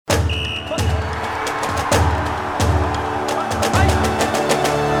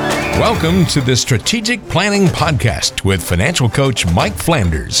Welcome to the Strategic Planning Podcast with financial coach Mike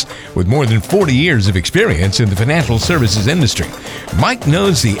Flanders. With more than 40 years of experience in the financial services industry, Mike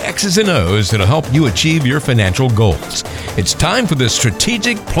knows the X's and O's that'll help you achieve your financial goals. It's time for the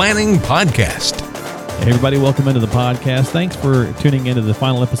Strategic Planning Podcast. Hey everybody, welcome into the podcast. Thanks for tuning into the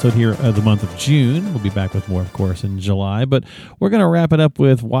final episode here of the month of June. We'll be back with more, of course, in July, but we're going to wrap it up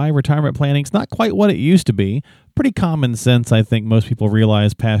with why retirement planning is not quite what it used to be. Pretty common sense, I think most people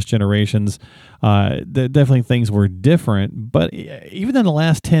realize past generations, definitely things were different, but even in the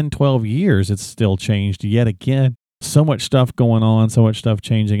last 10, 12 years, it's still changed yet again. So much stuff going on, so much stuff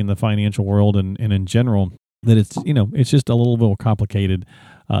changing in the financial world and in general that it's just a little bit more complicated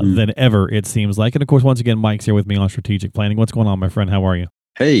than ever, it seems like. And of course, once again, Mike's here with me on strategic planning. What's going on, my friend? How are you?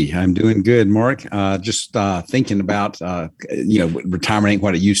 Hey, I'm doing good, Mark. Just thinking about, retirement ain't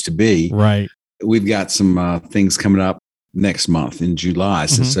what it used to be. Right. We've got some things coming up next month in July.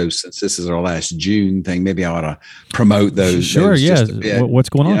 So since this is our last June thing, maybe I ought to promote those. Sure, yeah. What's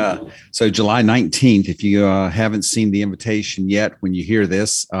going on? Yeah. So July 19th, if you haven't seen the invitation yet, when you hear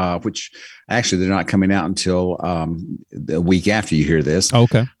this, which actually they're not coming out until the week after you hear this.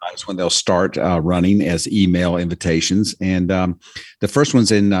 Okay. That's when they'll start running as email invitations. And the first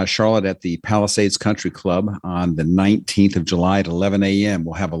one's in Charlotte at the Palisades Country Club on the 19th of July at 11 a.m.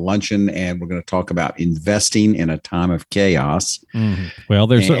 We'll have a luncheon and we're going to talk about investing in a time of chaos. Mm-hmm. Well,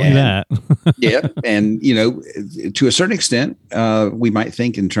 there's certainly that. Yeah. And, to a certain extent, we might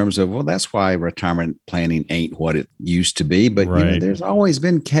think in terms of, well, that's why retirement planning ain't what it used to be. But there's always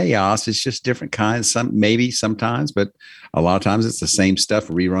been chaos. It's just different kinds, sometimes, but a lot of times it's the same stuff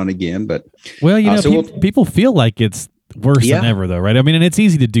rerun again. But people feel like it's worse than ever, though, right? I mean, and it's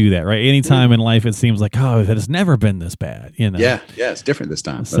easy to do that, right? Anytime in life, it seems like, it has never been this bad, Yeah, it's different this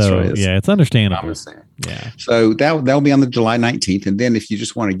time. That's right. It's understandable. Yeah. So that'll be on the July 19th. And then if you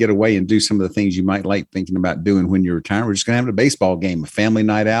just want to get away and do some of the things you might like thinking about doing when you're retiring, we're just going to have a baseball game, a family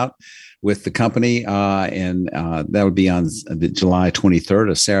night out with the company. And that would be on the July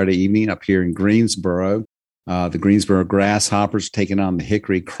 23rd, a Saturday evening up here in Greensboro. The Greensboro Grasshoppers taking on the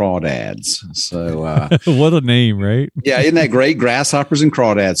Hickory Crawdads. So what a name, right? Yeah, isn't that great? Grasshoppers and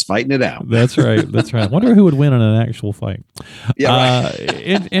Crawdads fighting it out. That's right. I wonder who would win in an actual fight. Yeah,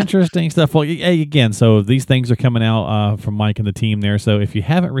 interesting stuff. Well, again, so these things are coming out from Mike and the team there. So if you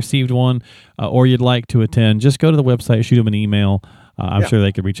haven't received one or you'd like to attend, just go to the website, shoot them an email. I'm sure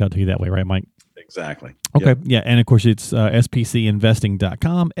they could reach out to you that way, right, Mike? Exactly. Okay. Yep. Yeah. And of course, it's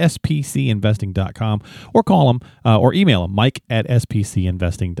spcinvesting.com, spcinvesting.com, or call them or email them,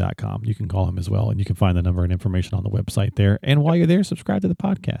 mike@spcinvesting.com. You can call him as well, and you can find the number and information on the website there. And while you're there, subscribe to the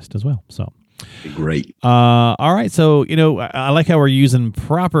podcast as well. So great. All right. So, I like how we're using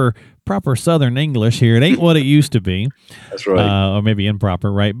proper Southern English here. It ain't what it used to be. That's right. Or maybe improper,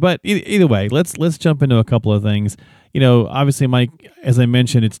 right? But either way, let's jump into a couple of things. Obviously, Mike, as I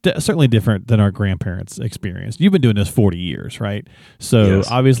mentioned, it's certainly different than our grandparents' experience. You've been doing this 40 years, right? So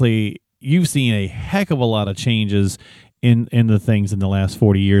obviously, you've seen a heck of a lot of changes in the things in the last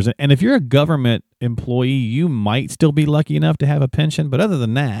 40 years. And if you're a government employee, you might still be lucky enough to have a pension. But other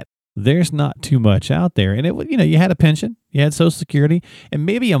than that, there's not too much out there. And you had a pension, you had Social Security, and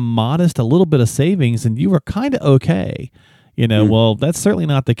maybe a little bit of savings, and you were kind of okay. Well, that's certainly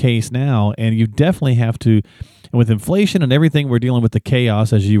not the case now. And you definitely have to, and with inflation and everything, we're dealing with the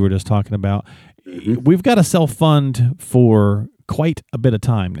chaos, as you were just talking about. We've got to self-fund for quite a bit of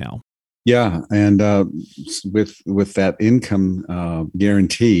time now. Yeah, and with that income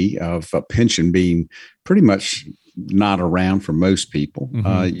guarantee of a pension being pretty much not around for most people,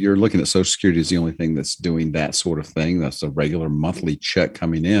 you're looking at Social Security as the only thing that's doing that sort of thing. That's a regular monthly check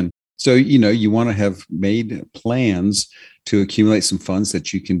coming in. So, you want to have made plans to accumulate some funds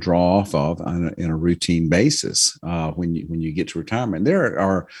that you can draw off of in a routine basis when you get to retirement. There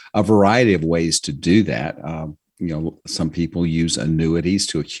are a variety of ways to do that. Some people use annuities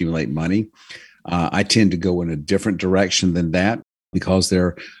to accumulate money. I tend to go in a different direction than that because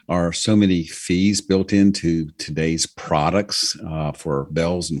there are so many fees built into today's products for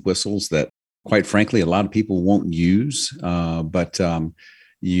bells and whistles that, quite frankly, a lot of people won't use. But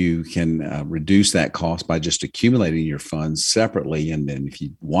you can reduce that cost by just accumulating your funds separately. And then if you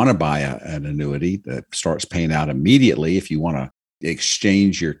want to buy an annuity that starts paying out immediately, if you want to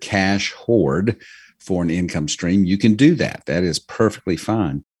exchange your cash hoard for an income stream, you can do that. That is perfectly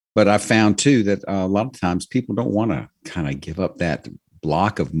fine. But I found too that a lot of times people don't want to kind of give up that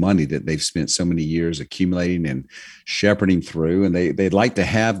block of money that they've spent so many years accumulating and shepherding through. And they'd like to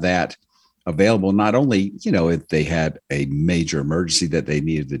have that available, not only, if they had a major emergency that they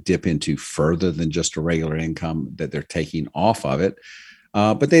needed to dip into further than just a regular income that they're taking off of it,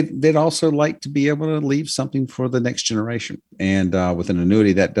 But they'd also like to be able to leave something for the next generation. And with an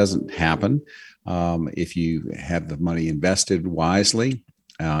annuity, that doesn't happen if you have the money invested wisely.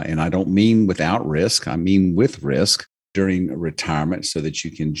 And I don't mean without risk, I mean with risk during retirement so that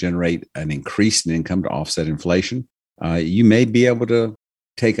you can generate an increase in income to offset inflation. You may be able to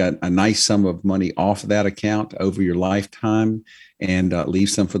take a nice sum of money off of that account over your lifetime and leave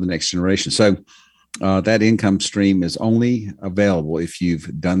some for the next generation. So that income stream is only available if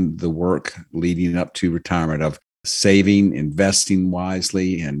you've done the work leading up to retirement of saving, investing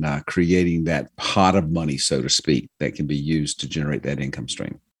wisely, and creating that pot of money, so to speak, that can be used to generate that income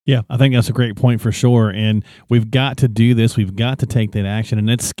stream. Yeah, I think that's a great point for sure. And we've got to do this. We've got to take that action. And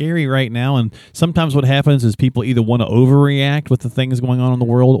it's scary right now. And sometimes what happens is people either want to overreact with the things going on in the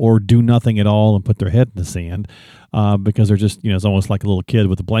world or do nothing at all and put their head in the sand. Because they're just, it's almost like a little kid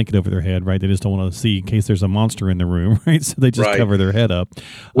with a blanket over their head, right? They just don't want to see in case there's a monster in the room, right? So they just cover their head up.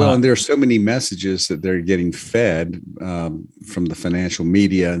 Well, and there are so many messages that they're getting fed from the financial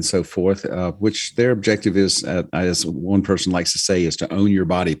media and so forth, which their objective is, as one person likes to say, is to own your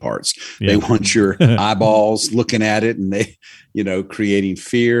body parts. Yeah. They want your eyeballs looking at it, and they, creating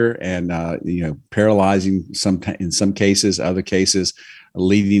fear and, paralyzing in some cases, other cases,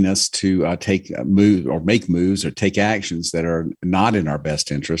 leading us to make moves or take actions that are not in our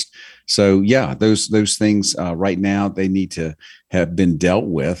best interest. So yeah, those things right now, they need to have been dealt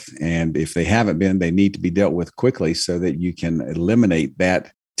with. And if they haven't been, they need to be dealt with quickly so that you can eliminate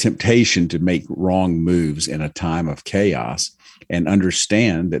that temptation to make wrong moves in a time of chaos and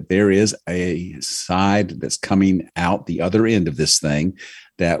understand that there is a side that's coming out the other end of this thing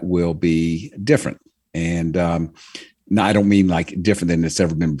that will be different. And, now, I don't mean like different than it's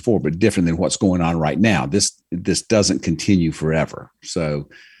ever been before, but different than what's going on right now. This doesn't continue forever. So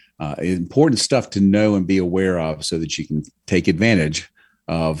important stuff to know and be aware of so that you can take advantage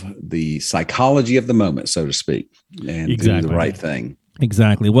of the psychology of the moment, so to speak, and do the right thing.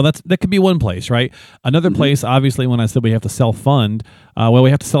 Exactly. Well, that could be one place, right? Another place, obviously, when I said we have to self-fund, we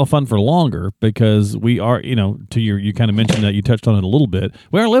have to self-fund for longer because we are, you kind of mentioned that, you touched on it a little bit.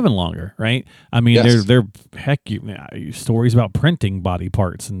 We are living longer, right? I mean, yes. they're stories about printing body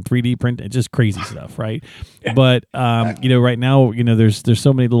parts and 3D print, it's just crazy stuff, right? Yeah. But, right now, there's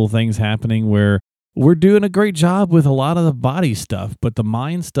so many little things happening where we're doing a great job with a lot of the body stuff, but the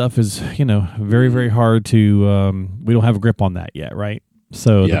mind stuff is, very, very hard to, we don't have a grip on that yet, right?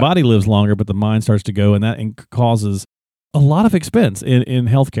 So the body lives longer, but the mind starts to go, and that causes a lot of expense in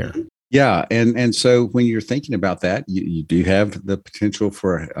healthcare. Yeah. And so when you're thinking about that, you do have the potential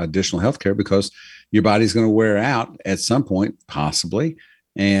for additional healthcare because your body's going to wear out at some point, possibly.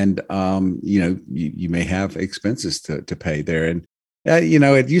 And, you may have expenses to pay there. And,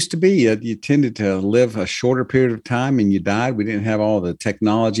 it used to be you tended to live a shorter period of time and you died. We didn't have all the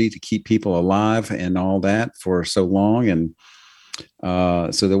technology to keep people alive and all that for so long. And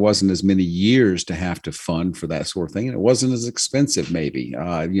so there wasn't as many years to have to fund for that sort of thing. And it wasn't as expensive, maybe,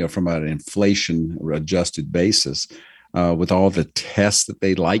 from an inflation adjusted basis. With all the tests that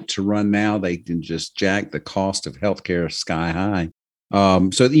they like to run now, they can just jack the cost of healthcare sky high.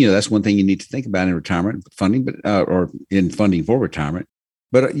 So, that's one thing you need to think about in retirement funding, or in funding for retirement.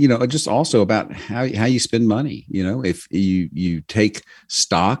 But, just also about how you spend money. If you take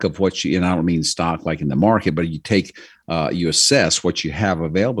stock of what and I don't mean stock like in the market, but you assess what you have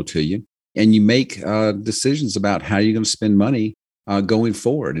available to you and you make decisions about how you're going to spend money going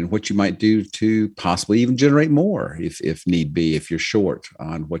forward and what you might do to possibly even generate more if need be, if you're short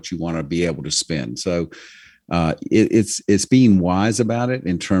on what you want to be able to spend. So it's being wise about it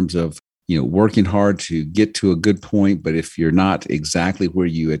in terms of, working hard to get to a good point. But if you're not exactly where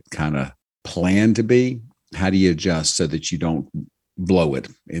you had kind of planned to be, how do you adjust so that you don't blow it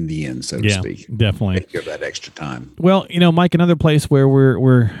in the end, so to speak? Definitely. Take care of that extra time. Well, Mike, another place where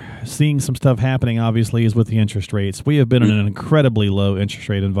we're seeing some stuff happening, obviously, is with the interest rates. We have been in an incredibly low interest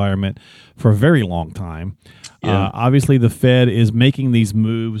rate environment for a very long time. Yeah. Obviously, the Fed is making these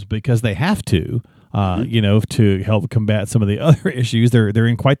moves because they have to. To help combat some of the other issues. They're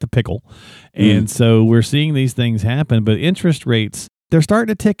in quite the pickle. And so we're seeing these things happen, but interest rates, they're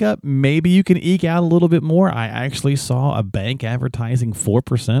starting to tick up. Maybe you can eke out a little bit more. I actually saw a bank advertising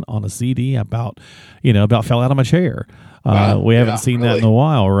 4% on a CD about fell out of my chair. We haven't seen that in a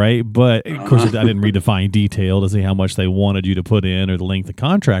while, right? But of course, I didn't read the fine detail to see how much they wanted you to put in or the length of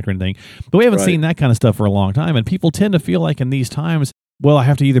contract or anything. But we haven't seen that kind of stuff for a long time. And people tend to feel like in these times, well, I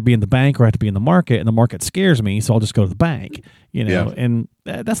have to either be in the bank or I have to be in the market, and the market scares me, so I'll just go to the bank, and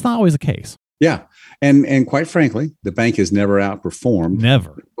that's not always the case. Yeah. And quite frankly, the bank has never outperformed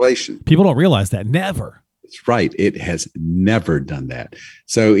inflation. People don't realize that. Never. That's right. It has never done that.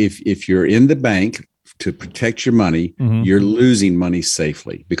 So if you're in the bank to protect your money, you're losing money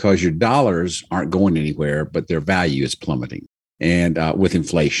safely because your dollars aren't going anywhere, but their value is plummeting, and with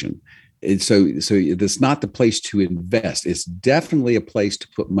inflation. And so it's not the place to invest. It's definitely a place to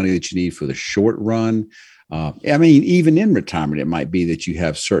put money that you need for the short run. I mean, even in retirement, it might be that you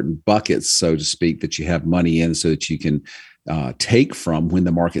have certain buckets, so to speak, that you have money in so that you can take from when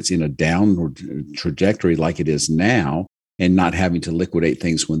the market's in a downward trajectory like it is now, and not having to liquidate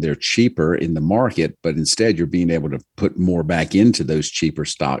things when they're cheaper in the market, but instead you're being able to put more back into those cheaper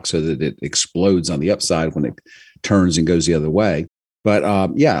stocks so that it explodes on the upside when it turns and goes the other way. But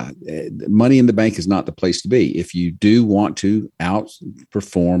money in the bank is not the place to be. If you do want to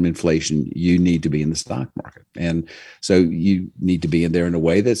outperform inflation, you need to be in the stock market. And so you need to be in there in a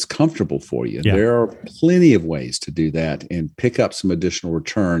way that's comfortable for you. Yeah. There are plenty of ways to do that and pick up some additional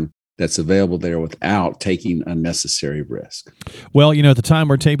return that's available there without taking unnecessary risk. Well, at the time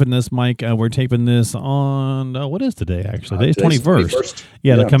we're taping this, Mike, we're taping this on, what is today, actually? Today's 21st.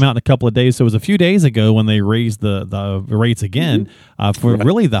 Yeah, they'll come out in a couple of days. So it was a few days ago when they raised the rates again for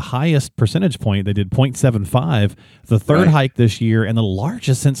really the highest percentage point. They did 0.75, the third hike this year, and the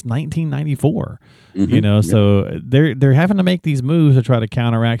largest since 1994. So they're having to make these moves to try to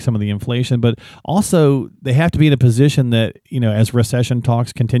counteract some of the inflation, but also they have to be in a position that, as recession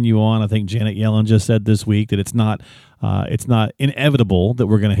talks continue on, I think Janet Yellen just said this week that it's not inevitable that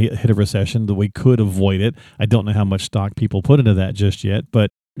we're going to hit a recession, that we could avoid it. I don't know how much stock people put into that just yet,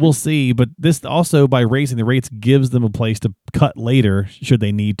 but we'll see. But this also, by raising the rates, gives them a place to cut later should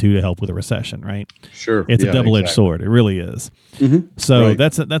they need to help with a recession, right? Sure. It's a double-edged sword. It really is. So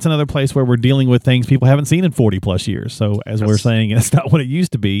that's another place where we're dealing with things people haven't seen in 40 plus years. So as we're saying, it's not what it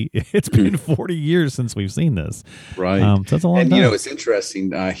used to be. It's been 40 years since we've seen this. Right. So that's a long time. It's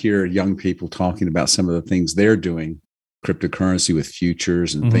interesting. I hear young people talking about some of the things they're doing, cryptocurrency with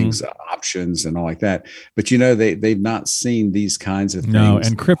futures and things, options and all like that. But they've not seen these kinds of things. No,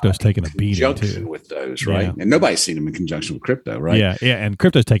 and crypto's taking a beating too. With those, right? Yeah. And nobody's seen them in conjunction with crypto, right? Yeah, and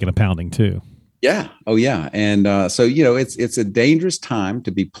crypto's taking a pounding too. Yeah. Oh, yeah. And so it's a dangerous time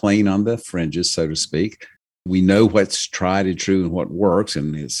to be playing on the fringes, so to speak. We know what's tried and true and what works,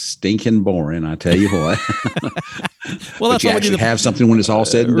 and it's stinking boring, I tell you what. Well, that's why we actually have something when it's all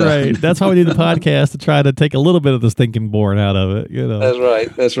said and done. Right. That's why we do the podcast, to try to take a little bit of the stinking boring out of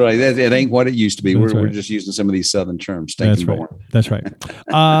it. That's right. It ain't what it used to be. We're just using some of these Southern terms. Stinking boring. That's right.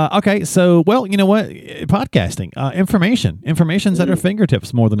 Okay. So, well, you know what? Podcasting, information's at our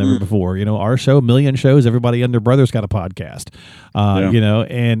fingertips more than ever before. Our show, a million shows, everybody and their brother's got a podcast.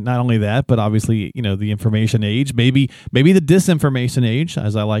 And not only that, but obviously, the information age, maybe the disinformation age,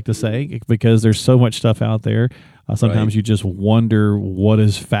 as I like to say, because there's so much stuff out there. Sometimes you just wonder what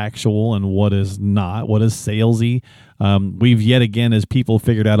is factual and what is not, what is salesy. We've yet again, as people,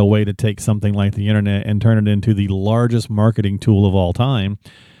 figured out a way to take something like the internet and turn it into the largest marketing tool of all time.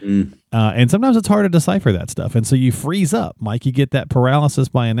 And sometimes it's hard to decipher that stuff. And so you freeze up, Mike. You get that paralysis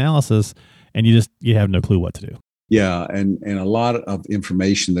by analysis, and you have no clue what to do. Yeah, and a lot of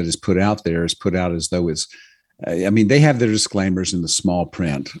information that is put out there is put out as though it's, they have their disclaimers in the small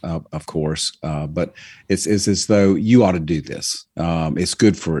print, of course, but it's as though you ought to do this. It's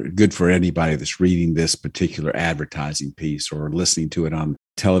good for anybody that's reading this particular advertising piece or listening to it on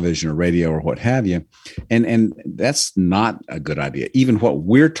television or radio or what have you. And that's not a good idea. Even what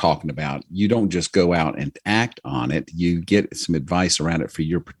we're talking about, you don't just go out and act on it. You get some advice around it for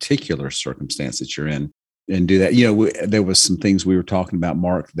your particular circumstance that you're in and do that. There was some things we were talking about,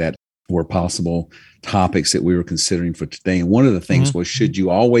 Mark, that were possible topics that we were considering for today. And one of the things was, should you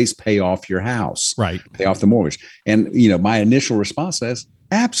always pay off your house? Right. Pay off the mortgage? And, my initial response is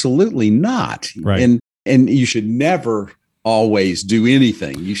absolutely not. Right. And you should never always do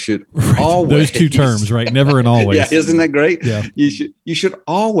anything. You should always. Those two terms, right? Never and always. Yeah, isn't that great? Yeah. You should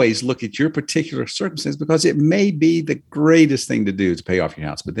always look at your particular circumstance, because it may be the greatest thing to do to pay off your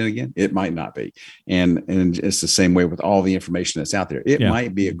house, but then again, it might not be. And it's the same way with all the information that's out there. It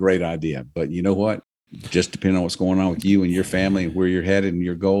might be a great idea, but you know what? Just depending on what's going on with you and your family and where you're headed and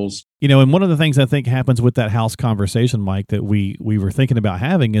your goals. And one of the things I think happens with that house conversation, Mike, that we were thinking about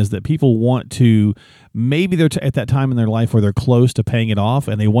having, is that people want to, maybe they're at that time in their life where they're close to paying it off,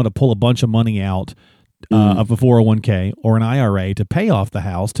 and they want to pull a bunch of money out of a 401k or an IRA to pay off the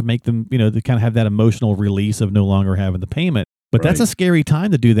house, to make them, to kind of have that emotional release of no longer having the payment. But that's a scary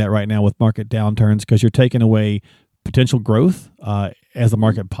time to do that right now with market downturns, because you're taking away potential growth as the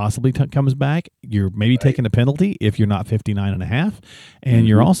market possibly comes back. You're maybe taking a penalty if you're not 59.5, and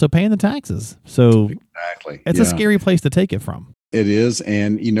you're also paying the taxes. So exactly, it's a scary place to take it from. It is.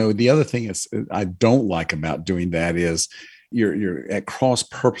 And, the other thing is I don't like about doing that is you're at cross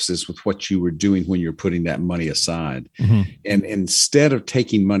purposes with what you were doing when you're putting that money aside. Mm-hmm. And instead of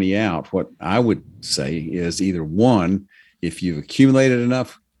taking money out, what I would say is either one, if you've accumulated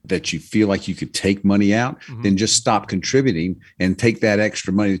enough that you feel like you could take money out, mm-hmm. then just stop contributing and take that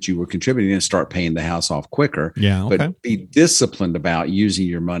extra money that you were contributing and start paying the house off quicker. Yeah. Okay. But be disciplined about using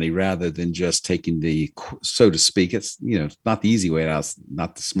your money rather than just taking the, so to speak, it's, not the easy way out,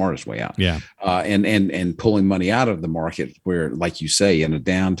 not the smartest way out. Yeah. And pulling money out of the market where, like you say, in a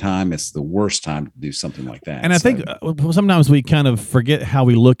downtime, it's the worst time to do something like that. And I think sometimes we kind of forget how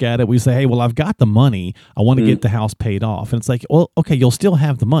we look at it. We say, hey, well, I've got the money. I want to get the house paid off. And it's like, well, okay, you'll still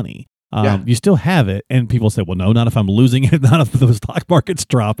have the money. You still have it. And people say, well, no, not if I'm losing it. Not if the stock market's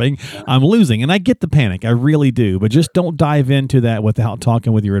dropping. I'm losing. And I get the panic. I really do. But just don't dive into that without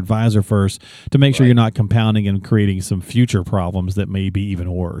talking with your advisor first to make sure you're not compounding and creating some future problems that may be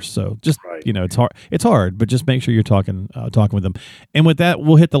even worse. So just, it's hard. It's hard, but just make sure you're talking with them. And with that,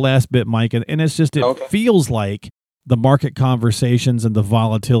 we'll hit the last bit, Mike. And it's just, it feels like the market conversations and the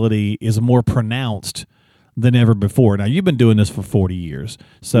volatility is more pronounced than ever before. Now, you've been doing this for 40 years.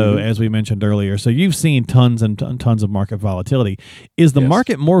 So as we mentioned earlier, so you've seen tons and tons of market volatility. Is the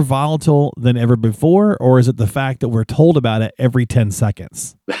market more volatile than ever before, or is it the fact that we're told about it every 10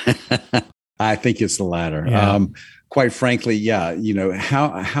 seconds? I think it's the latter. Yeah. Quite frankly,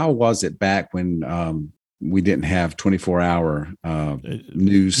 how was it back when we didn't have 24-hour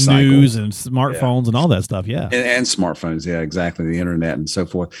news cycle. News and smartphones and all that stuff, And smartphones, exactly, the internet and so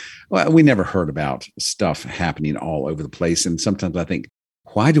forth. Well, we never heard about stuff happening all over the place. And sometimes I think,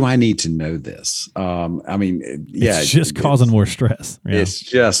 why do I need to know this? It's just causing more stress. Yeah. It's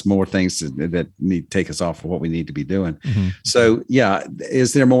just more things that need to take us off of what we need to be doing. Mm-hmm. So,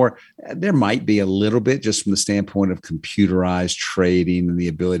 is there more? There might be a little bit just from the standpoint of computerized trading and the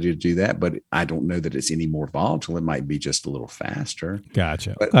ability to do that, but I don't know that it's any more volatile. It might be just a little faster.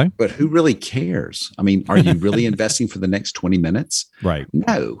 Gotcha. But who really cares? I mean, are you really investing for the next 20 minutes? Right.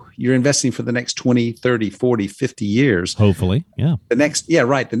 No, you're investing for the next 20, 30, 40, 50 years. Hopefully. Yeah. The next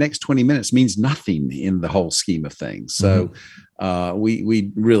 20 minutes means nothing in the whole scheme of things. So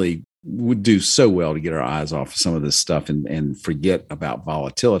we really would do so well to get our eyes off some of this stuff and forget about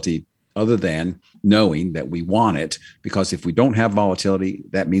volatility, other than knowing that we want it, because if we don't have volatility,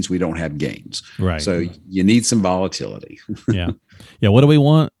 that means we don't have gains. Right. So you need some volatility. Yeah. What do we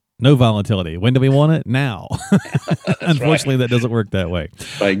want? No volatility. When do we want it? Now. Unfortunately, that doesn't work that way.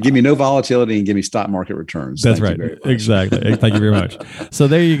 Right. Give me no volatility and give me stock market returns. That's right. Exactly. Thank you very much. So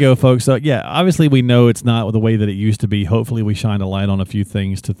there you go, folks. So obviously we know it's not the way that it used to be. Hopefully we shine a light on a few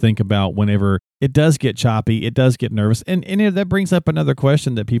things to think about whenever it does get choppy, it does get nervous. And that brings up another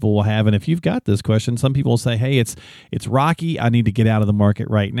question that people will have. And if you've got this question, some people will say, hey, it's rocky. I need to get out of the market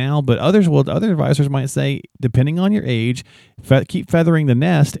right now. But other advisors might say, depending on your age, keep feathering the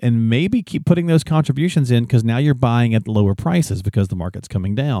nest and maybe keep putting those contributions in, because now you're buying at lower prices because the market's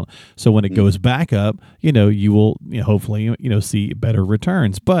coming down. So when it goes back up, you will hopefully see better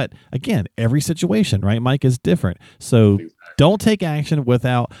returns. But again, every situation, right, Mike, is different. So don't take action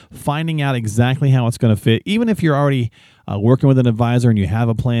without finding out exactly how it's going to fit. Even if you're already working with an advisor and you have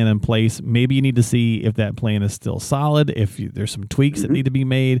a plan in place, maybe you need to see if that plan is still solid, if there's some tweaks that need to be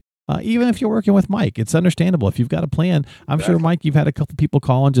made. Even if you're working with Mike, it's understandable. If you've got a plan, I'm sure, Mike, you've had a couple people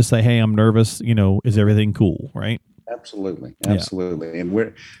call and just say, hey, I'm nervous. Is everything cool, right? Absolutely.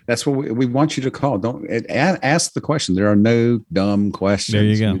 And that's what we want you to call. Don't ask the question. There are no dumb questions. There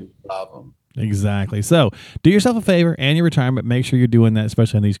you go. We love them. Exactly. So do yourself a favor and your retirement. Make sure you're doing that,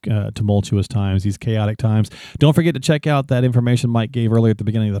 especially in these tumultuous times, these chaotic times. Don't forget to check out that information Mike gave earlier at the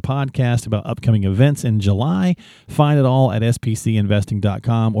beginning of the podcast about upcoming events in July. Find it all at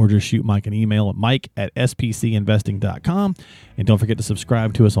spcinvesting.com, or just shoot Mike an email at mike@spcinvesting.com. And don't forget to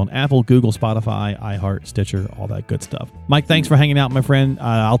subscribe to us on Apple, Google, Spotify, iHeart, Stitcher, all that good stuff. Mike, thanks for hanging out, my friend.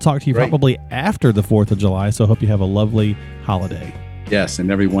 I'll talk to you probably after the 4th of July, so I hope you have a lovely holiday. Yes, and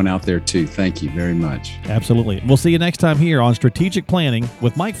everyone out there too. Thank you very much. Absolutely. We'll see you next time here on Strategic Planning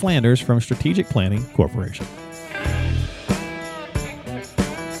with Mike Flanders from Strategic Planning Corporation.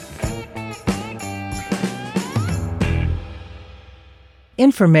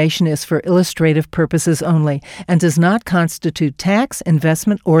 Information is for illustrative purposes only and does not constitute tax,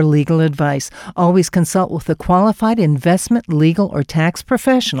 investment, or legal advice. Always consult with a qualified investment, legal, or tax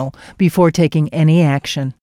professional before taking any action.